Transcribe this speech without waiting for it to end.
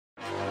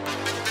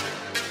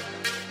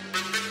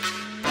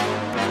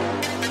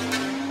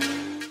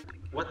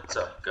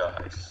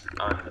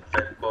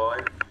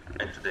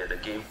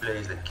gameplay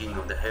is the king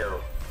of the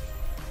hill.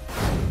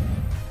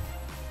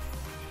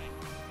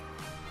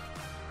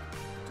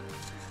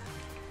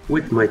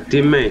 With my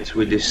teammates,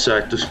 we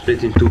decide to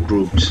split into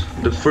groups.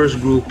 The first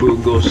group will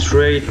go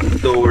straight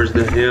towards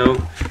the hill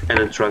and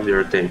attract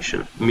their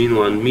attention.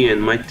 Meanwhile, me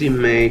and my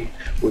teammate,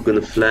 we're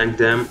gonna flank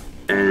them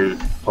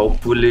and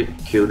hopefully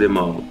kill them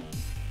all.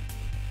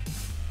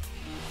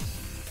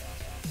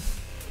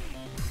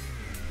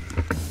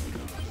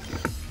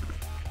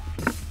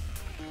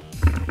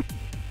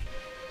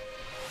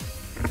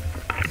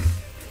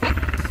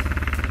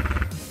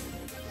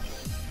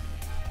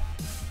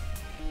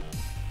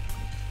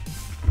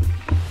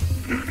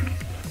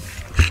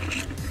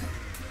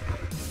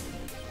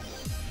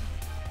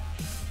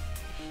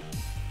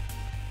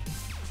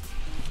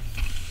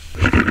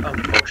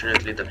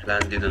 Unfortunately, the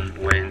plan didn't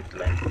went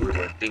like we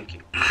were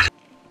thinking.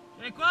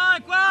 È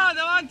qua,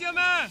 davanti a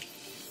me!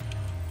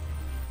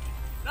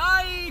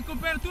 Dai,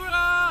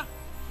 copertura!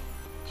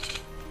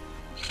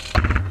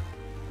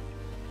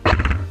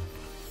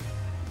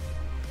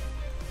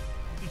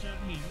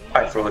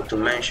 I forgot to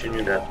mention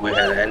you that we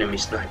had an enemy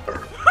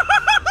sniper.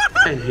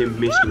 And he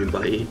missed me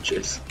by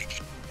inches.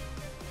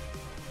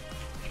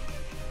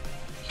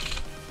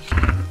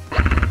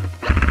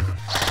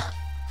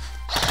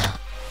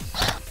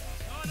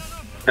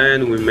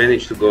 And we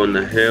managed to go on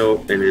the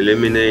hill and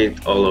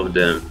eliminate all of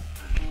them.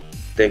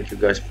 Thank you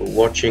guys for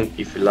watching.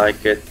 If you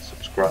like it,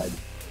 subscribe.